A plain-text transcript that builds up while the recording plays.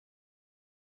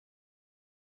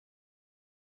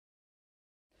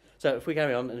So if we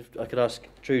carry on, and if I could ask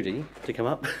Trudy to come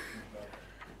up,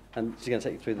 and she's going to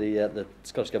take you through the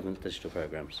Scottish Government digital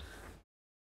programmes.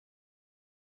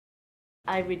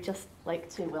 I would just like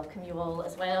to welcome you all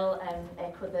as well, and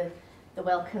echo the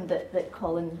welcome that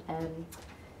Colin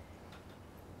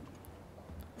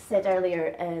said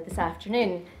earlier this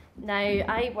afternoon. Now,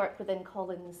 I work within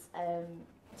Colin's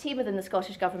team within the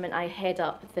Scottish Government. I head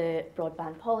up the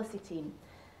broadband policy team.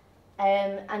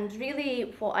 And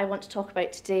really what I want to talk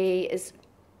about today is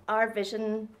our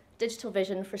vision, digital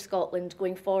vision for Scotland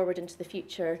going forward into the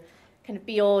future, kind of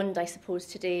beyond, I suppose,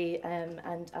 today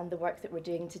and the work that we're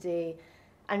doing today,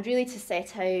 and really to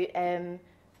set out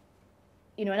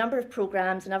you know, a number of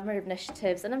programmes, a number of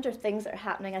initiatives, a number of things that are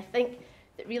happening, I think,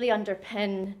 that really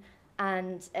underpin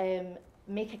and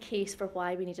make a case for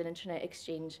why we need an internet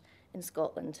exchange in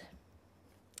Scotland.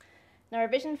 Now, our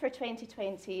vision for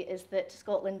 2020 is that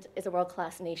Scotland is a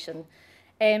world-class nation,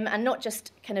 and not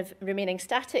just kind of remaining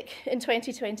static in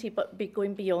 2020, but be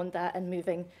going beyond that and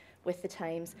moving with the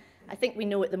times. I think we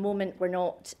know at the moment we're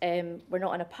not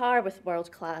on a par with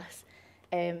world-class,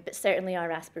 but certainly our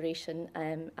aspiration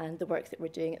and the work that we're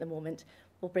doing at the moment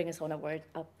will bring us on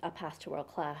a path to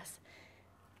world-class.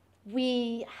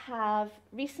 We have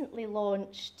recently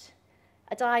launched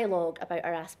a dialogue about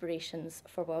our aspirations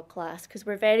for world class, because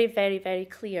we're very, very, very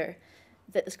clear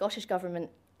that the Scottish Government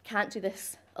can't do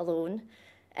this alone.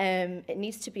 It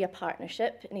needs to be a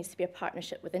partnership. It needs to be a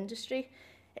partnership with industry.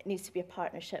 It needs to be a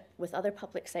partnership with other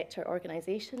public sector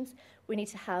organisations. We need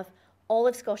to have all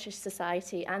of Scottish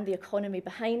society and the economy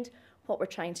behind what we're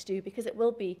trying to do, because it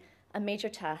will be a major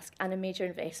task and a major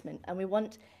investment, and we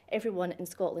want everyone in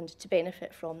Scotland to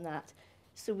benefit from that.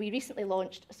 So we recently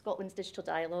launched Scotland's Digital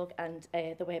Dialogue, and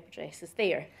the web address is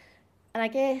there. And I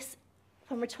guess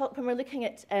when we're looking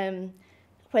at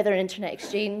whether an internet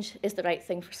exchange is the right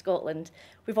thing for Scotland,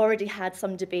 we've already had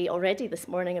some debate already this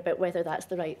morning about whether that's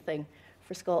the right thing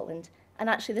for Scotland. And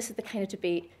actually, this is the kind of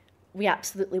debate we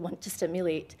absolutely want to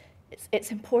stimulate.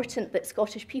 It's important that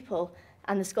Scottish people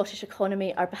and the Scottish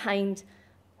economy are behind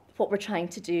what we're trying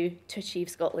to do to achieve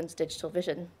Scotland's digital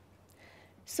vision.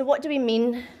 So what do we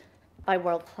mean by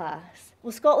world class?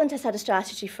 Well, Scotland has had a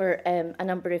strategy for a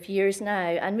number of years now,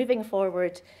 and moving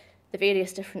forward, the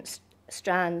various different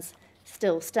strands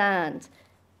still stand.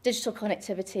 Digital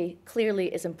connectivity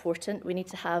clearly is important. We need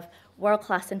to have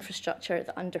world-class infrastructure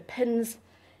that underpins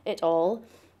it all.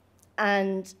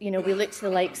 And, you know, we look to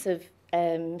the likes of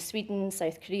Sweden,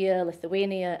 South Korea,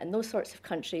 Lithuania, and those sorts of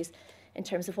countries in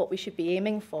terms of what we should be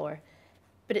aiming for.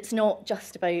 But it's not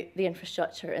just about the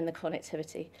infrastructure and the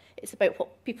connectivity. It's about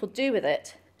what people do with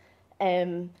it.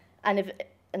 And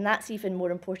that's even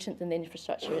more important than the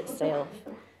infrastructure itself.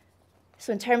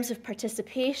 So in terms of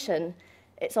participation,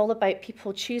 it's all about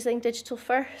people choosing digital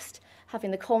first,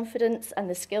 having the confidence and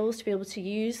the skills to be able to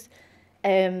use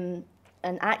and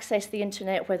access the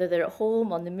internet, whether they're at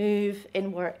home, on the move,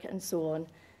 in work, and so on.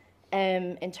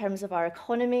 In terms of our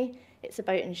economy, it's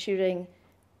about ensuring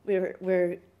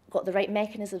we're got the right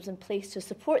mechanisms in place to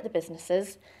support the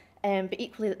businesses, but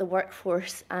equally that the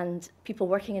workforce and people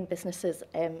working in businesses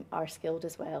are skilled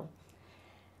as well.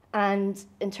 And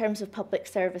in terms of public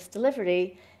service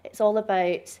delivery, it's all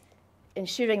about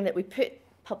ensuring that we put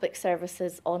public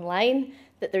services online,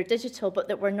 that they're digital, but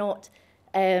that we're not,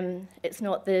 it's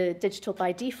not the digital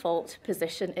by default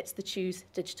position, it's the choose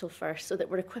digital first, so that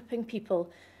we're equipping people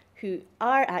who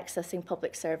are accessing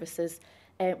public services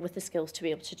with the skills to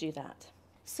be able to do that.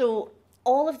 So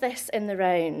all of this in the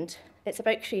round, it's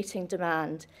about creating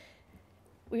demand.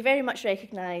 We very much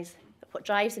recognise that what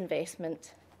drives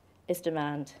investment is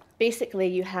demand. Basically,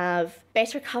 you have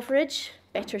better coverage,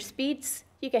 better speeds,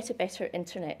 you get a better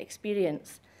internet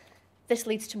experience. This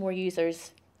leads to more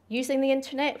users using the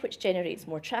internet, which generates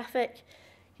more traffic.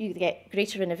 You get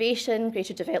greater innovation,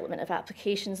 greater development of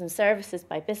applications and services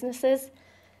by businesses.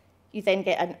 You then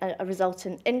get a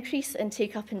resultant increase in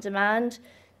take-up and demand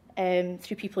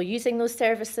through people using those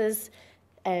services,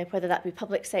 whether that be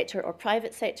public sector or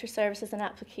private sector services and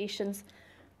applications,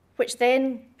 which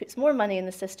then puts more money in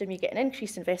the system, you get an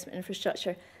increased investment in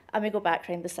infrastructure, and we go back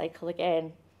around the cycle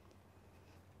again.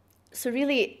 So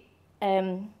really,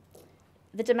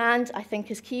 the demand, I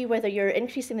think, is key, whether you're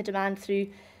increasing the demand through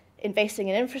investing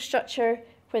in infrastructure,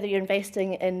 whether you're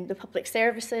investing in the public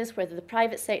services, whether the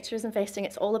private sector is investing,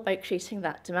 it's all about creating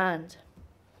that demand.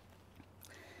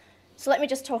 So let me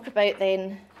just talk about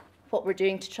then what we're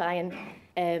doing to try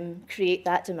and create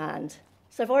that demand.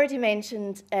 So I've already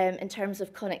mentioned in terms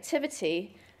of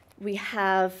connectivity, we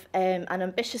have an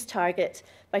ambitious target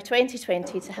by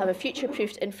 2020 to have a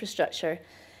future-proofed infrastructure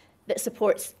that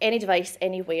supports any device,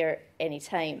 anywhere,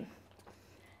 anytime.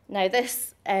 Now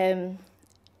this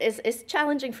is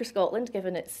challenging for Scotland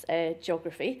given its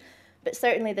geography, but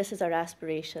certainly this is our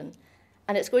aspiration.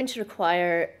 And it's going to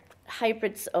require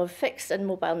hybrids of fixed and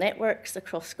mobile networks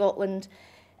across Scotland,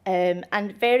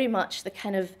 and very much the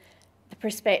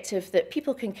perspective that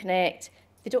people can connect.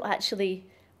 They don't actually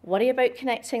worry about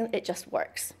connecting, it just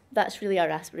works. That's really our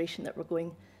aspiration that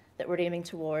we're aiming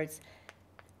towards.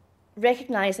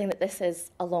 Recognising that this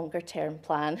is a longer term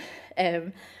plan.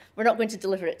 We're not going to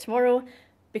deliver it tomorrow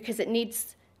because it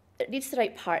needs the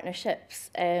right partnerships.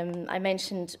 I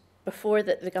mentioned before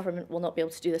that the government will not be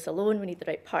able to do this alone. We need the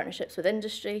right partnerships with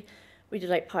industry. We need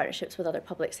the right partnerships with other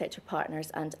public sector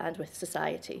partners and with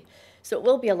society. So it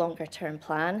will be a longer term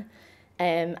plan.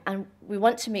 And we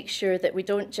want to make sure that we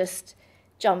don't just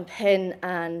jump in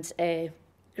and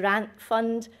grant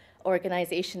fund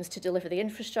organisations to deliver the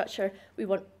infrastructure. We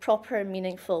want proper,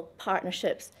 meaningful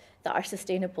partnerships that are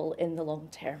sustainable in the long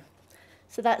term.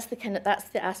 So that's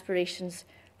the aspirations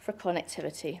for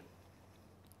connectivity.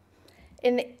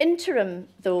 In the interim,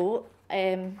 though,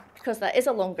 because that is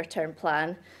a longer term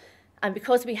plan, and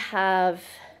because we have,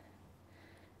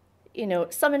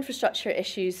 some infrastructure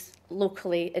issues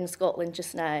locally in Scotland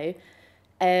just now,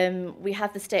 we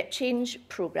have the Step Change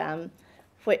programme,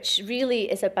 which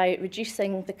really is about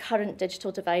reducing the current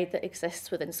digital divide that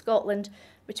exists within Scotland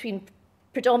between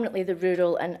predominantly the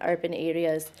rural and urban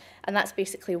areas. And that's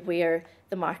basically where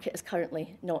the market is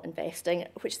currently not investing,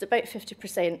 which is about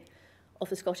 50% of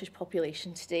the Scottish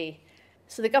population today.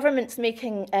 So the government's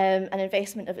making an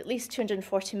investment of at least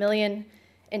 240 million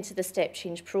into the Step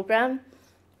Change programme.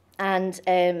 And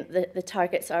the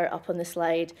targets are up on the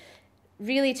slide,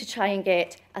 really to try and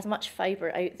get as much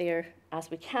fibre out there as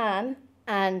we can,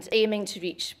 and aiming to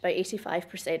reach about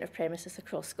 85% of premises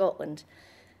across Scotland.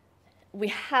 We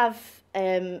have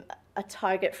a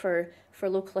target for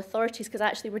local authorities, because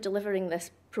actually we're delivering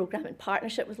this programme in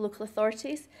partnership with local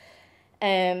authorities.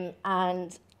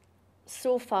 And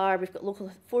so far we've got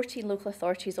 14 local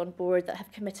authorities on board that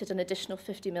have committed an additional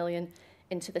 50 million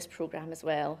into this programme as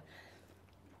well.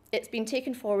 It's been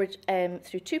taken forward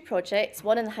through two projects,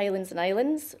 one in the Highlands and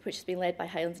Islands, which has been led by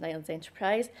Highlands and Islands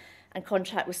Enterprise, and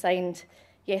contract was signed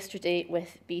yesterday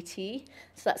with BT.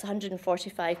 So that's a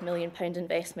 £145 million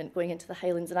investment going into the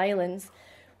Highlands and Islands,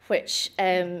 which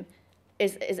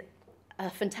is a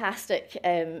fantastic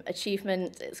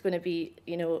achievement. It's going to be,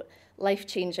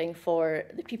 life-changing for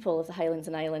the people of the Highlands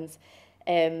and Islands.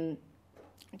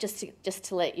 Just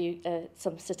to let you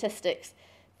some statistics,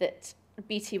 that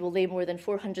BT will lay more than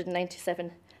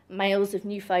 497 miles of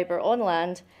new fibre on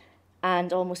land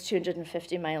and almost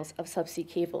 250 miles of subsea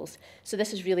cables. So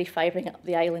this is really fibring up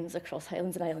the islands across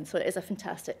Highlands and Islands. So it is a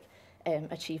fantastic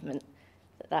achievement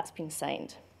that that's been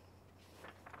signed.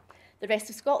 The Rest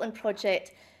of Scotland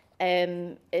project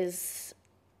is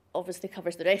obviously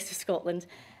covers the rest of Scotland.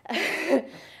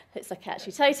 It's a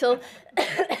catchy title.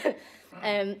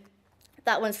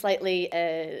 That one's slightly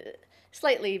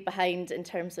behind in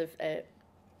terms of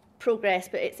progress,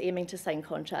 but it's aiming to sign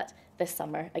contract this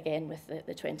summer, again with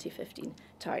the 2015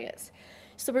 targets.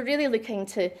 So we're really looking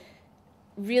to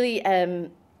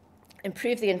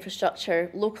improve the infrastructure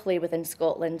locally within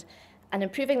Scotland, and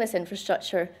improving this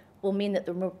infrastructure will mean that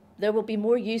there will be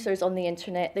more users on the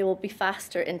internet, there will be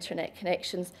faster internet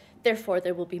connections, therefore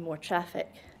there will be more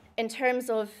traffic. In terms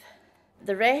of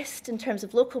the rest, in terms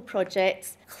of local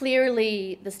projects,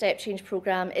 clearly the Step Change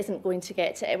programme isn't going to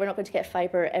we're not going to get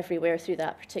fibre everywhere through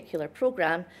that particular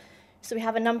programme. So we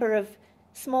have a number of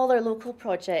smaller local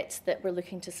projects that we're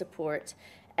looking to support.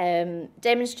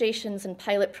 Demonstrations and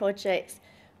pilot projects.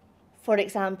 For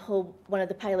example, one of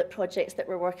the pilot projects that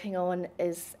we're working on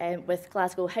is with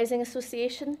Glasgow Housing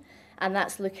Association, and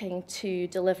that's looking to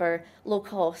deliver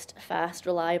low-cost, fast,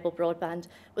 reliable broadband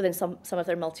within some of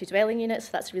their multi-dwelling units.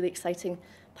 So that's a really exciting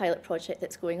pilot project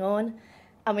that's going on.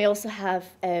 And we also have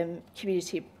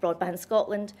Community Broadband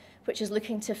Scotland, which is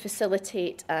looking to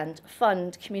facilitate and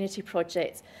fund community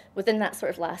projects within that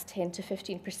sort of last 10 to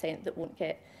 15% that won't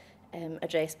get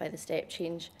addressed by the Step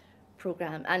Change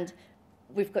programme. And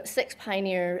we've got 6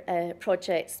 pioneer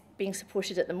projects being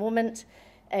supported at the moment.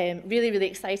 Really, really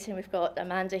exciting. We've got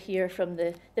Amanda here from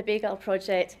the Bagel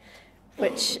project,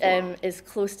 which is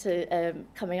close to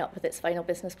coming up with its final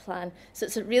business plan. So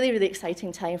it's a really, really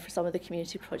exciting time for some of the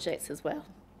community projects as well.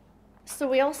 So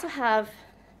we also have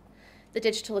the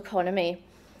digital economy.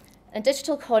 And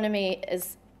digital economy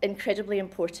is incredibly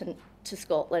important to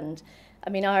Scotland. I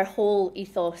mean, our whole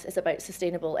ethos is about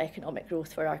sustainable economic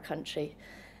growth for our country.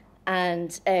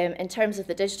 And in terms of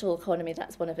the digital economy,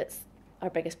 that's one of our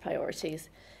biggest priorities.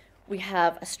 We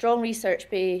have a strong research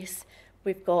base.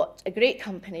 We've got a great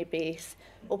company base,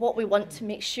 but what we want to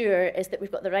make sure is that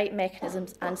we've got the right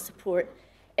mechanisms and support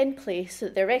in place so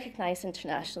that they're recognised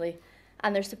internationally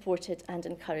and they're supported and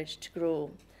encouraged to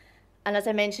grow. And as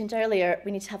I mentioned earlier,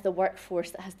 we need to have the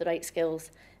workforce that has the right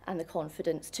skills and the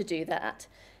confidence to do that.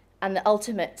 And the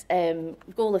ultimate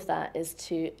goal of that is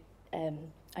to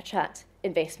attract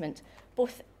investment,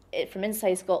 both from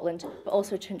inside Scotland, but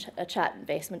also to attract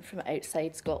investment from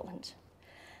outside Scotland.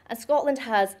 And Scotland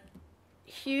has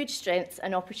huge strengths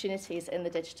and opportunities in the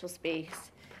digital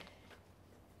space.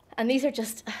 And these are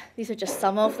just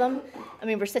some of them. I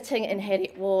mean, we're sitting in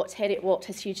Heriot Watt. Heriot Watt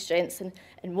has huge strengths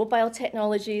in mobile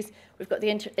technologies. We've got the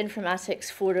Informatics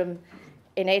Forum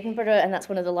in Edinburgh, and that's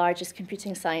one of the largest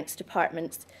computing science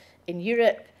departments in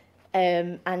Europe,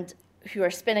 and who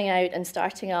are spinning out and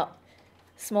starting up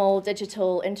small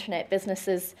digital internet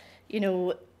businesses, you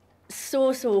know,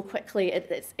 so quickly.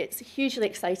 It's hugely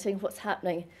exciting what's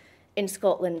happening in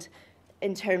Scotland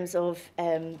in terms of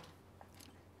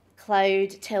cloud,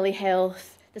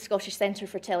 telehealth, the Scottish Centre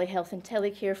for Telehealth and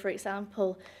Telecare, for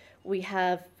example. We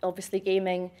have, obviously,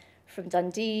 gaming from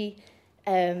Dundee.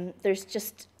 There's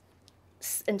just,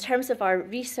 in terms of our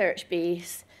research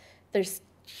base, there's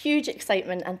huge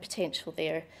excitement and potential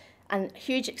there, and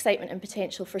huge excitement and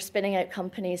potential for spinning out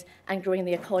companies and growing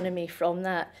the economy from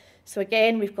that. So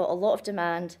again, we've got a lot of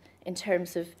demand in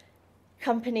terms of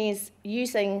companies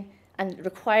using and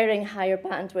requiring higher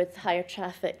bandwidth, higher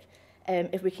traffic,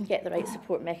 if we can get the right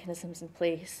support mechanisms in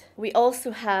place. We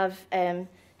also have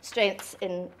strengths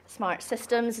in smart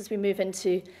systems as we move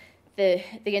into the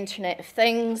Internet of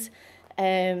Things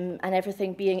and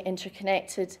everything being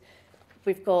interconnected.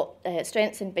 We've got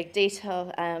strengths in big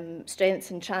data, strengths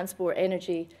in transport,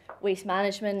 energy, waste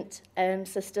management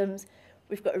systems.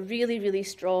 We've got a really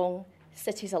strong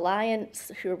Cities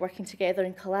Alliance who are working together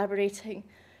and collaborating.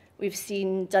 We've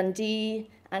seen Dundee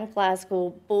and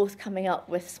Glasgow both coming up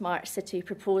with smart city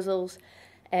proposals,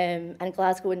 and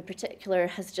Glasgow in particular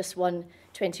has just won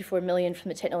 24 million from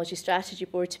the Technology Strategy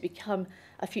Board to become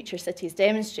a Future Cities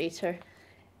demonstrator.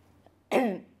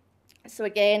 So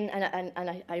again,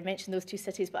 and I mentioned those two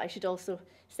cities, but I should also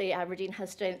say Aberdeen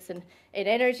has strengths in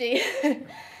energy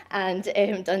and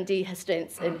Dundee has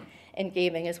strengths in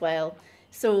gaming as well.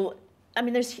 So, I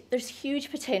mean, there's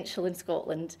huge potential in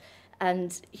Scotland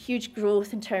and huge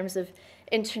growth in terms of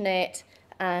internet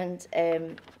and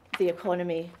the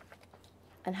economy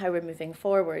and how we're moving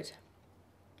forward.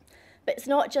 But it's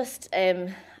not just,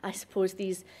 I suppose,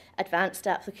 these advanced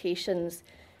applications.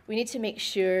 We need to make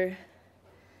sure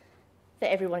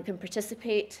that everyone can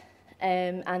participate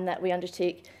and that we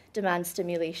undertake demand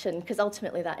stimulation, because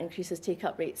ultimately that increases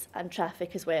take-up rates and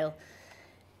traffic as well.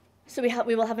 So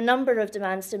we will have a number of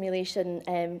demand stimulation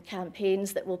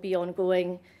campaigns that will be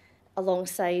ongoing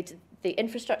alongside the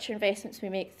infrastructure investments we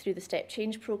make through the Step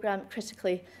Change programme.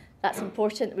 Critically, that's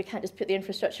important. We can't just put the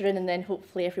infrastructure in and then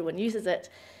hopefully everyone uses it.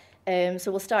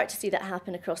 So we'll start to see that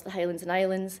happen across the Highlands and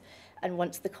Islands, and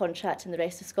once the contract in the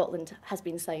rest of Scotland has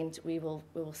been signed, we will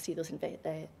see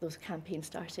those campaigns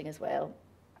starting as well.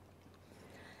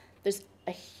 There's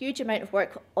a huge amount of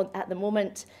work at the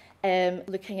moment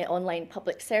looking at online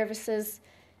public services,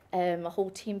 a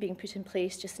whole team being put in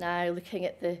place just now looking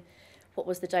at what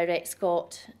was the Direct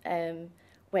Scot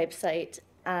website,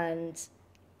 and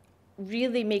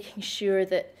really making sure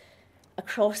that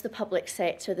across the public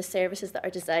sector, the services that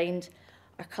are designed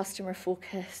are customer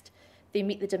focused. They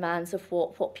meet the demands of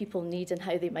what people need and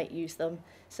how they might use them.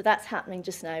 So that's happening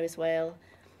just now as well.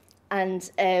 And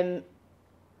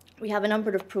we have a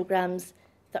number of programmes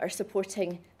that are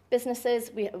supporting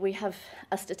businesses. We have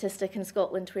a statistic in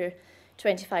Scotland where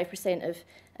 25% of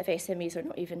SMEs are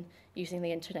not even using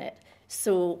the internet.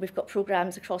 So we've got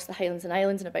programmes across the Highlands and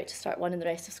Islands and about to start one in the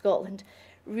rest of Scotland,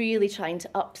 really trying to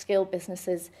upskill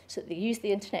businesses so that they use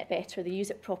the internet better, they use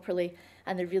it properly,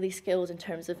 and they're really skilled in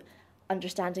terms of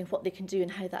understanding what they can do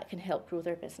and how that can help grow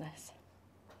their business.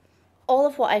 All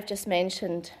of what I've just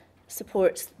mentioned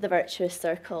supports the virtuous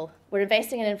circle. We're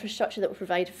investing in infrastructure that will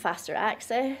provide faster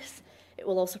access. It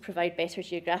will also provide better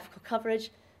geographical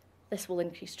coverage. This will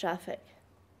increase traffic.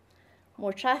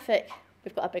 More traffic,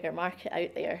 we've got a bigger market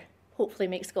out there, hopefully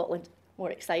make Scotland more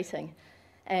exciting,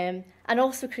 and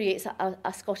also creates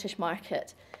a Scottish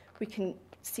market. We can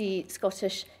see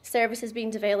Scottish services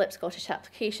being developed, Scottish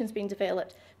applications being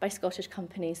developed by Scottish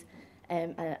companies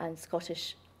and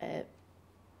Scottish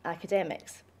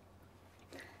academics.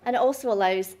 And it also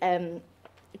allows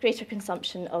greater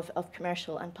consumption of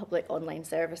commercial and public online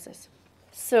services.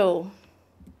 So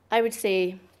I would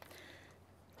say,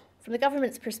 from the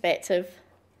government's perspective,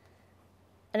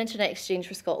 an internet exchange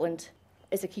for Scotland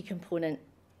is a key component,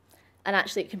 and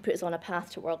actually it can put us on a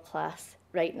path to world class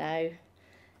right now.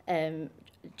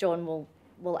 John will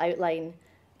outline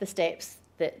the steps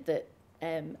that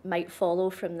might follow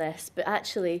from this, but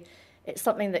actually it's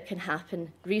something that can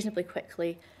happen reasonably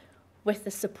quickly with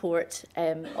the support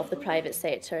of the private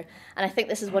sector. And I think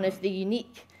this is one of the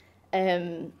unique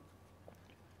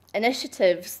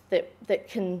initiatives that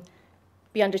can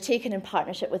be undertaken in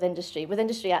partnership with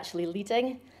industry actually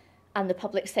leading and the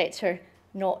public sector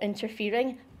not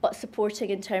interfering, but supporting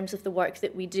in terms of the work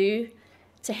that we do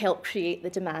to help create the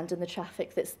demand and the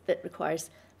traffic that requires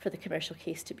for the commercial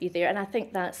case to be there. And I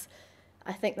think that's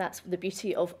the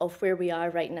beauty of where we are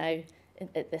right now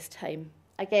at this time.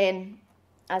 Again,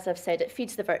 as I've said, it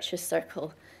feeds the virtuous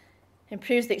circle,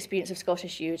 improves the experience of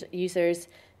Scottish users.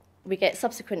 We get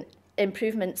subsequent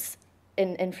improvements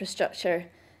in infrastructure,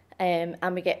 and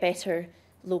we get better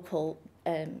local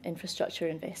infrastructure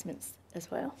investments as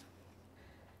well.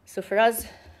 So for us,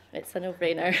 it's a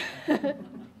no-brainer.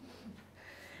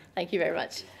 Thank you very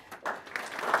much.